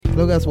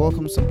Hello guys,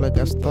 welcome to Black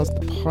Guys Thoughts,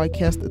 the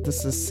podcast.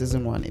 This is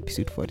season 1,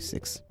 episode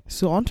 46.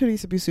 So on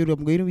today's episode,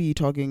 I'm going to be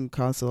talking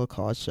cancel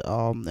culture,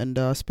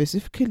 and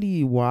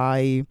specifically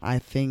why I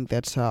think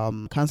that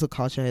cancel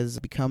culture has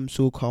become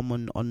so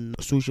common on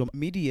social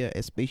media,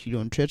 especially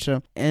on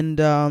Twitter. And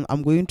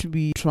I'm going to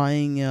be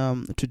trying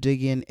to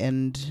dig in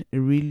and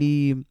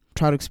really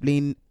try to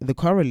explain the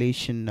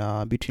correlation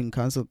between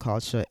cancel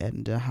culture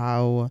and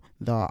how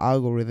the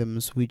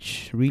algorithms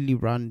which really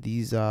run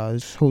these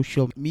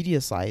social media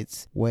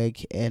sites work,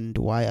 and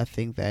why I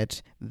think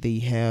that they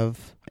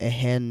have a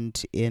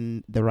hand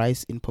in the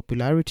rise in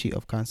popularity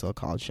of cancel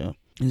culture.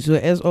 And so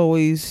as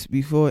always,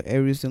 before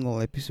every single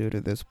episode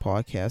of this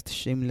podcast,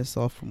 shameless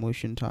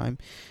self-promotion time,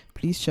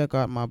 please check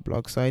out my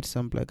blog site,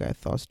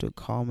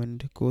 someblackguythoughts.com,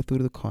 and go through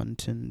the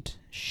content,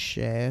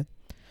 share,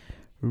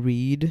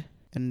 read,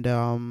 and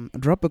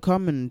drop a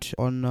comment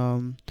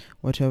on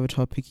whatever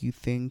topic you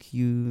think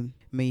you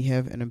may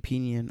have an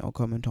opinion or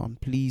comment on.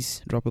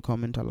 Please drop a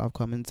comment. I love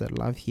comments. I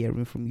love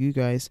hearing from you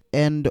guys.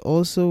 And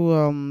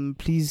also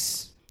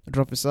please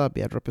drop a sub.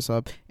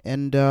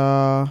 And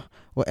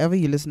wherever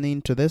you're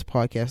listening to this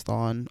podcast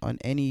on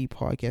any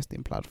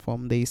podcasting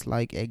platform, there's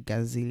like a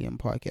gazillion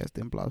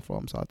podcasting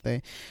platforms out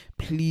there.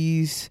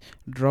 Please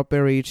drop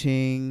a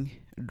rating,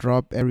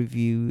 drop a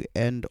review,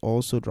 and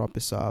also drop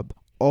a sub.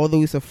 All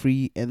those are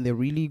free, and they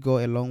really go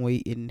a long way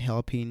in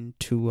helping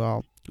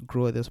to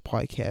grow this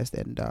podcast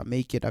and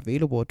make it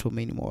available to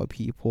many more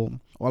people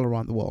all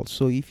around the world.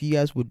 So if you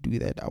guys would do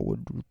that, I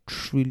would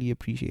truly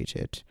appreciate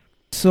it.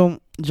 So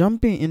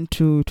jumping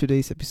into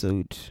today's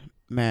episode,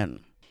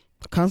 man,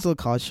 cancel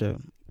culture.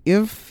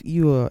 If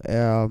you are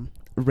a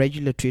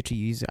regular Twitter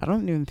user, I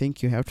don't even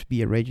think you have to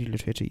be a regular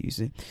Twitter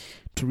user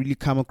to really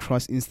come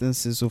across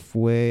instances of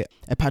where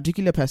a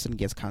particular person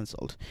gets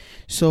cancelled.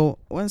 So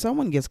when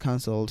someone gets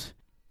cancelled,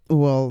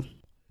 well,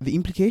 the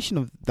implication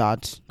of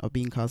that, of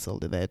being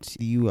cancelled, is that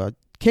you are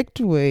kicked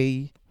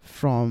away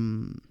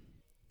from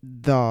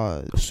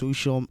the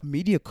social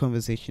media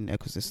conversation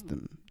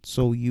ecosystem.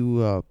 So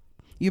you're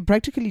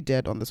practically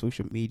dead on the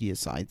social media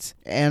sites,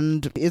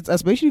 and it's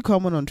especially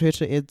common on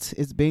Twitter.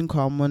 It's been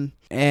common,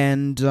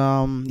 and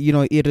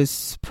it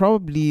is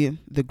probably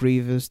the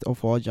gravest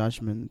of all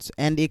judgments,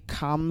 and it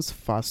comes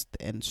fast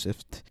and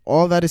swift.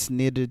 All that is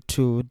needed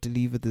to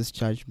deliver this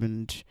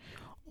judgment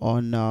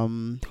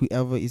on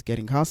whoever is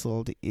getting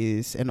cancelled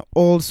is an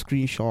old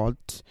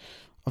screenshot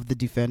of the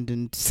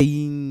defendant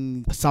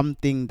saying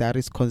something that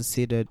is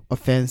considered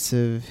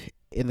offensive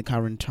in the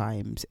current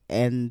times,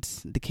 and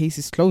the case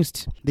is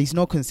closed. There's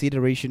no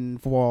consideration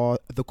for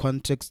the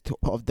context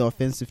of the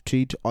offensive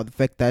tweet, or the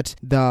fact that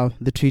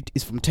the tweet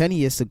is from 10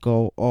 years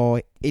ago,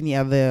 or any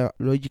other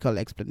logical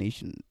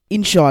explanation.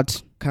 In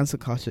short, cancel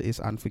culture is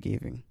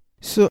unforgiving.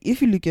 So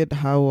if you look at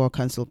how our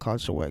cancel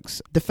culture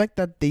works, the fact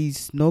that there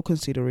is no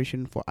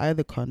consideration for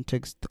either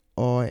context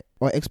or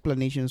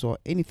explanations or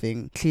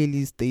anything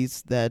clearly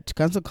states that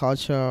cancel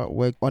culture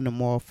works on a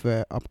more of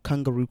a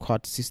kangaroo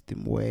court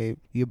system, where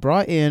you're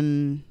brought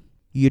in,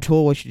 you're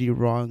told what you did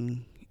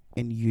wrong,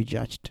 and you're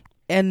judged.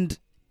 And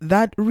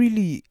that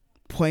really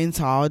points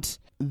out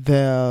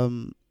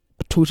the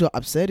total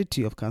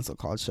absurdity of cancel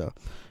culture,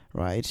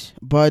 right?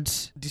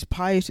 But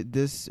despite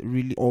this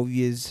really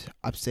obvious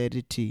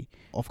absurdity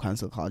of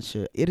cancel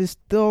culture, it is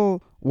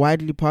still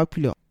widely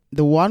popular.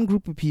 The one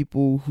group of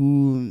people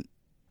who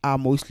are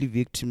mostly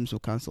victims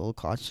of cancel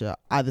culture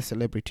are the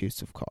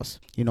celebrities, of course.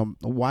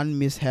 One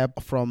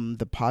mishap from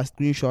the past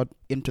screenshot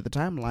into the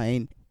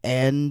timeline,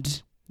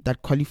 and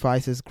that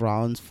qualifies as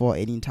grounds for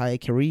an entire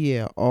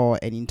career or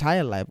an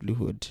entire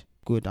livelihood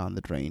go down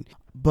the drain.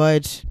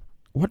 But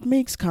what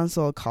makes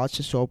cancel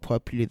culture so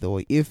popular,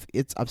 though, if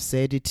its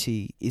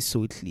absurdity is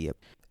so clear?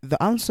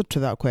 The answer to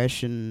that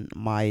question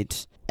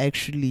might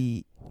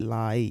actually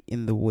lie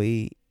in the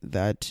way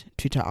that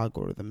Twitter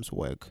algorithms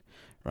work,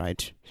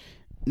 right?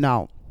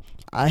 Now,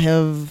 I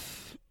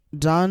have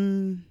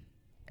done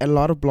a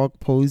lot of blog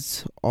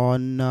posts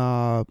on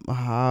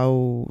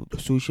how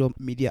social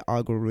media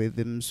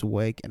algorithms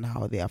work and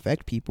how they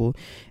affect people,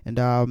 and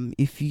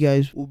if you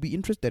guys will be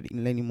interested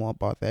in learning more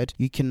about that,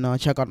 you can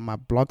check out my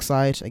blog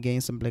site, again,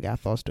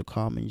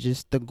 someblackguythoughts.com, and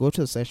just go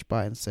to the search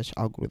bar and search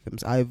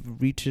algorithms.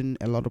 I've written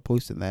a lot of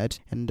posts in that,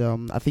 and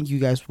I think you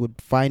guys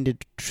would find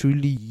it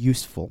truly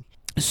useful.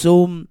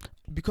 So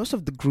because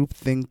of the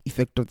groupthink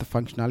effect of the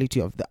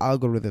functionality of the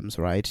algorithms,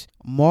 right,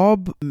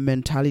 mob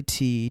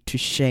mentality to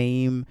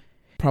shame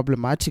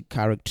problematic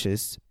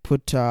characters,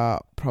 put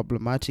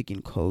problematic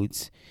in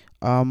quotes,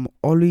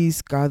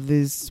 always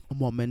gathers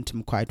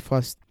momentum quite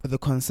fast. The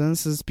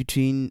consensus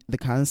between the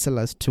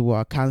cancellers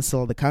to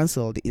cancel the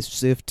cancelled is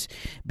swift,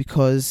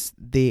 because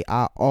they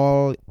are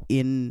all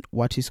in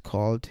what is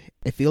called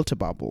a filter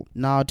bubble.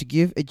 Now, to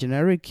give a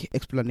generic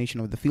explanation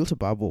of the filter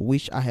bubble,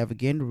 which I have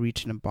again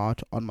written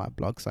about on my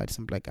blog site,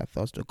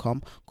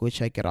 someblackguythoughts.com, go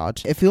check it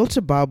out. A filter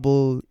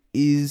bubble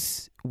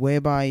is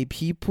whereby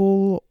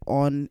people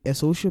on a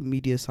social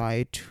media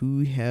site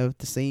who have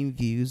the same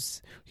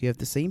views, who have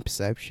the same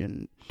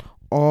perception,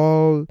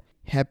 all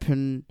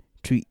happen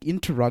to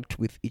interact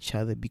with each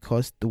other,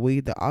 because the way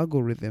the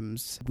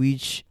algorithms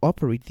which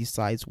operate these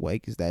sites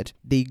work is that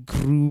they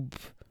group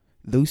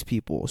those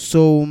people.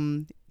 So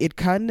it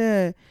kind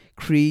of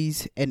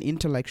creates an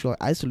intellectual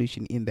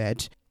isolation in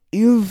that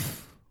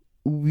if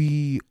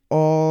we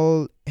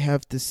all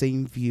have the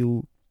same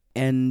view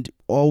and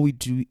all we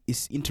do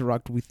is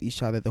interact with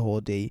each other the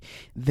whole day,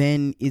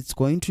 then it's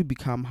going to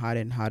become harder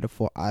and harder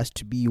for us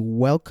to be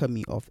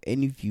welcoming of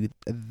any view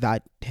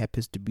that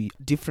happens to be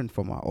different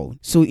from our own.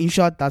 So in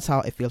short, that's how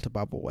a filter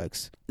bubble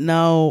works.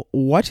 Now,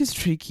 what is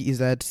tricky is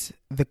that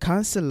the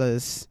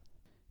counselors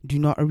do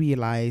not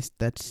realize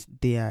that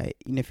they are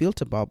in a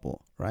filter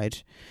bubble,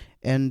 right?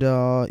 And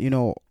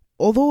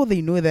although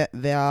they know that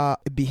their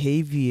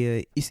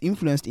behavior is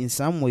influenced in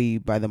some way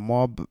by the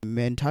mob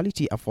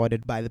mentality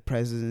afforded by the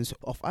presence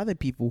of other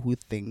people who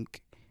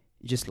think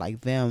just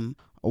like them,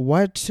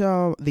 what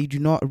they do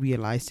not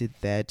realize is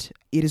that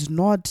it is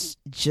not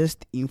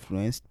just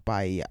influenced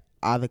by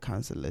other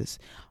counselors,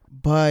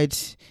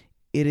 but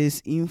it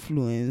is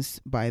influenced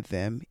by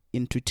them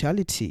in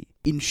totality.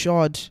 In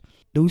short,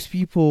 those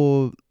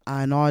people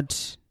are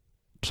not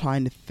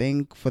trying to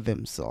think for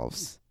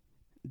themselves.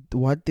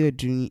 What they're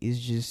doing is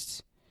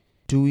just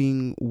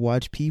doing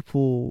what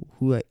people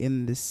who are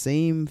in the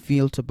same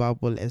filter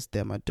bubble as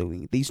them are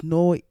doing. There's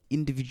no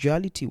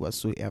individuality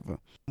whatsoever.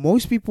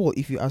 Most people,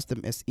 if you ask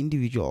them as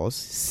individuals,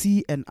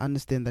 see and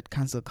understand that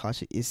cancel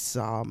culture is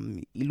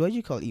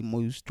illogical in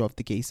most of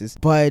the cases.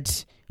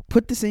 But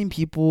put the same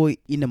people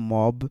in a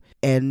mob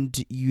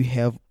and you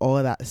have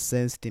all that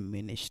sense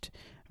diminished.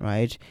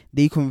 Right?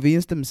 They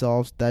convince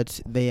themselves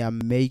that they are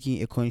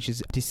making a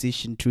conscious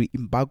decision to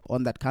embark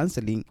on that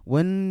counseling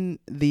when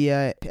they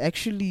are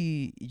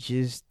actually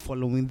just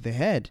following the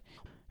head.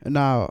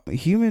 Now,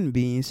 human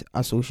beings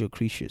are social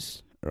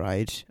creatures,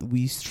 right?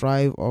 We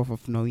strive off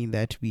of knowing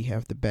that we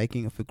have the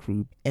backing of a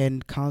group,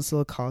 and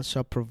cancel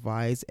culture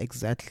provides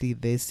exactly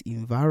this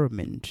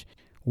environment.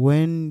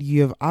 When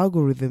you have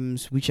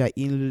algorithms which are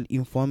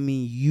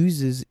informing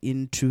users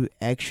into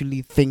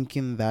actually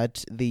thinking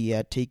that they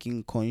are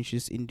taking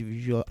conscious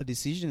individual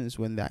decisions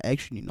when they're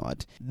actually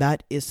not,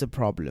 that is a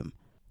problem.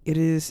 It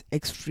is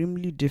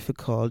extremely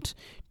difficult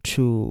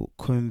to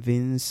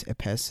convince a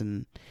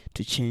person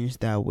to change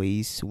their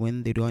ways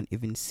when they don't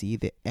even see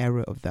the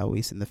error of their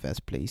ways in the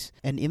first place.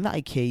 And in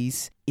that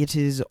case, it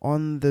is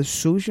on the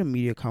social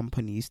media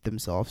companies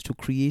themselves to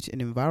create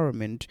an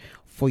environment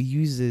for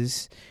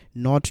users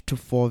not to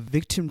fall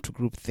victim to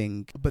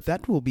groupthink. But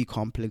that will be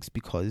complex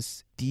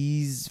because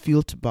these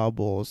filter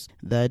bubbles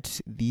that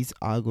these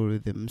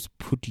algorithms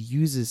put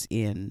users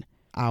in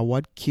are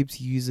what keeps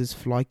users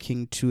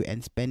flocking to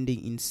and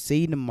spending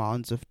insane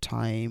amounts of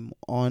time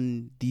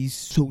on these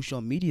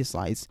social media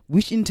sites,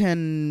 which in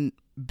turn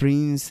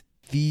brings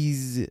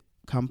these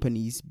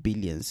companies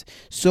billions.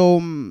 So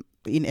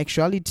in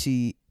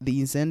actuality, the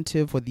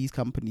incentive for these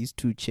companies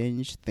to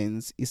change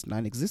things is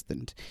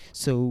non-existent.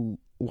 So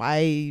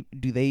why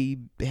do they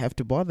have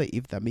to bother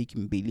if they're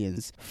making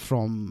billions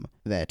from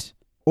that?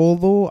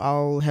 Although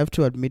I'll have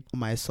to admit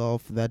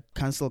myself that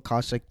cancel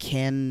culture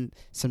can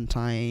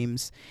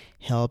sometimes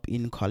help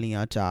in calling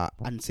out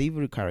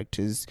unsavory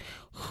characters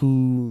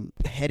who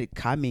had it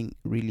coming,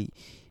 really.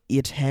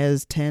 It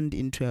has turned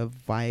into a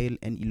vile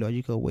and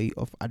illogical way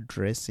of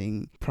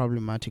addressing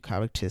problematic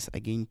characters,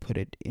 again put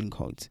it in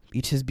quotes.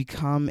 It has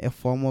become a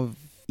form of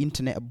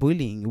internet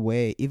bullying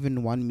where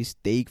even one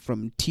mistake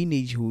from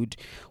teenagehood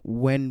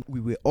when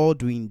we were all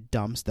doing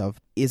dumb stuff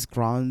is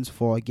grounds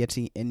for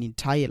getting an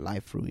entire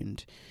life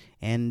ruined,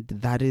 and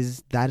that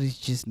is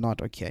just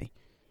not okay.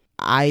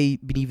 I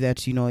believe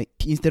that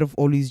instead of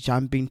always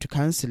jumping to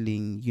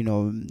canceling,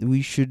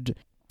 we should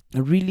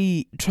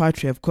really try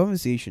to have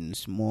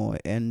conversations more,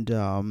 and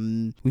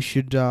we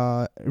should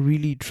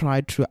really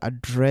try to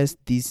address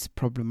these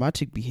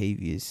problematic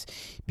behaviors,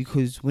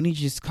 because when you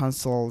just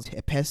cancel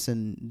a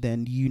person,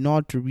 then you're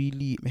not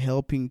really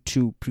helping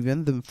to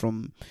prevent them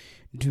from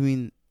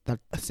doing that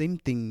same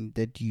thing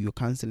that you're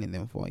canceling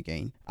them for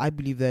again. I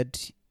believe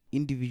that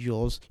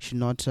individuals should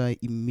not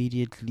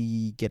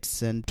immediately get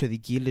sent to the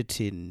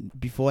guillotine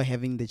before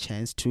having the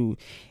chance to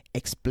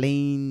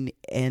explain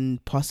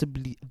and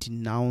possibly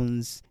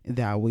denounce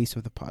their ways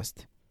of the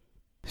past.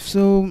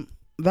 So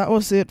that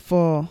was it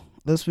for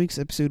this week's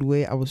episode,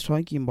 where I was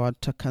talking about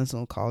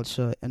cancel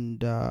culture,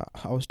 and I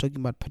was talking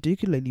about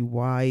particularly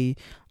why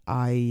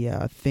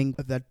I think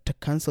that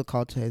cancel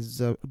culture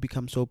has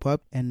become so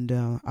popular, and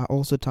I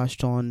also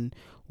touched on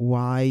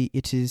why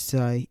it is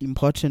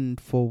important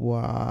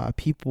for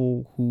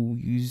people who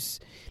use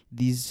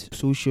these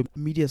social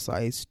media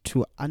sites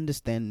to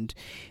understand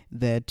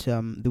that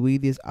the way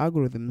these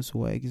algorithms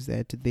work is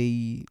that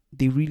they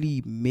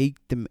really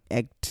make them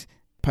act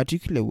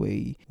particular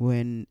way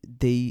when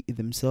they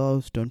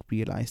themselves don't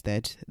realize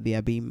that they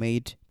are being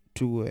made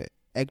to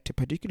act a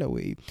particular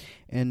way.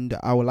 And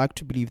I would like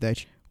to believe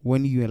that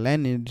when you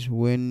learn it,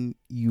 when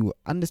you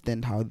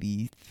understand how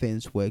these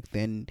things work,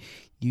 then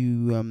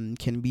you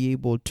can be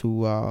able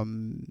to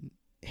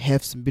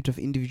have some bit of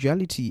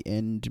individuality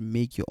and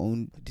make your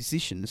own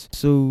decisions.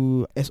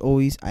 So as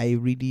always, I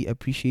really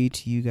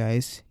appreciate you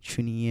guys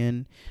tuning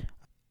in,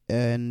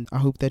 and I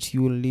hope that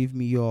you will leave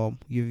me your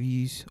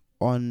views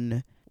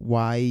on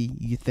why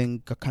you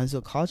think a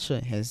cancel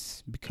culture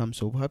has become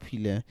so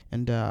popular,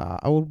 and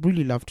I would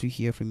really love to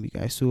hear from you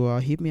guys. So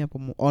hit me up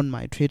on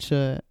my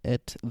Twitter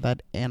at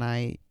that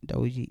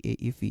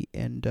NIWGAEV,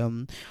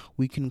 and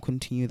we can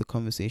continue the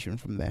conversation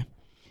from there.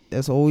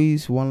 As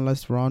always, one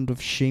last round of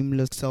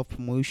shameless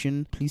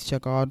self-promotion. Please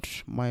check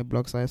out my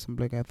blog site,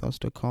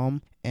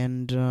 simplelikeithoughts.com,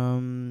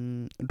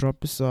 and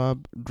drop a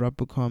sub, drop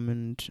a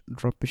comment,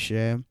 drop a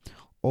share.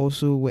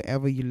 Also,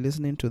 wherever you're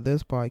listening to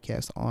this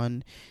podcast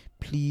on,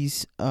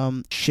 please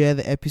share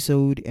the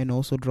episode, and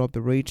also drop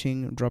the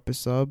rating, drop a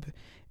sub,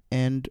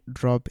 and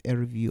drop a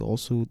review.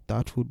 Also,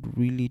 that would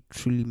really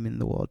truly mean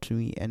the world to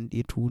me, and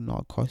it would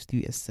not cost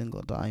you a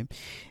single dime.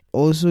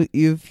 Also,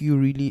 if you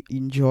really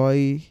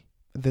enjoy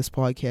this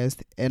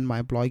podcast and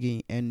my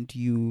blogging, and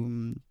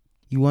you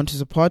want to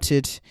support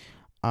it,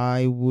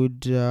 I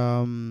would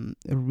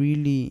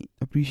really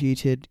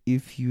appreciate it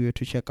if you were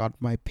to check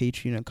out my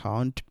Patreon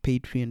account,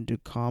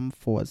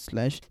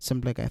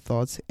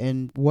 patreon.com/simplelikeithoughts.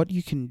 And what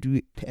you can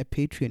do at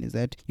Patreon is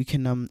that you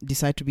can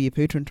decide to be a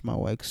patron to my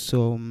work.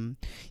 So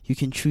you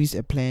can choose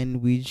a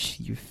plan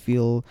which you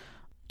feel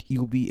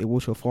you'll be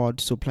able to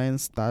afford. So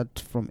plans start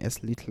from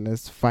as little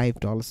as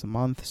 $5 a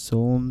month.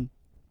 So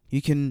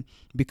you can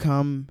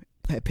become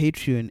a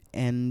Patreon,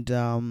 and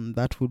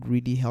that would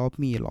really help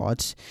me a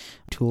lot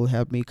to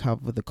help me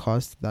cover the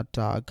costs that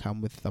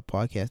come with the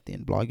podcast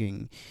and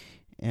blogging.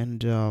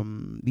 And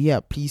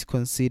please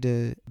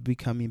consider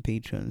becoming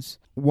patrons.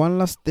 One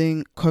last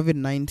thing,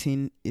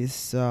 COVID-19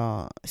 is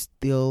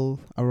still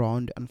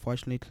around,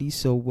 unfortunately,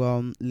 so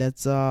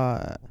let's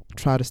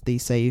try to stay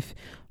safe.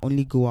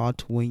 Only go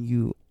out when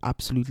you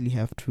absolutely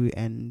have to,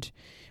 and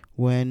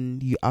when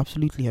you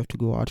absolutely have to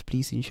go out,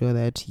 please ensure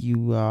that you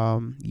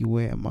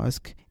wear a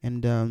mask,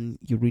 and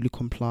you really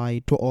comply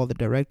to all the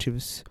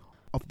directives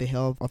of the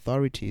health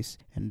authorities,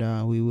 and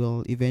we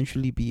will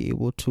eventually be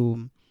able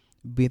to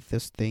beat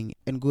this thing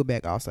and go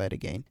back outside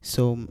again.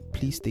 So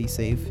please stay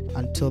safe.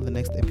 Until the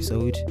next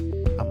episode,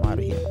 I'm out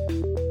of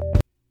here.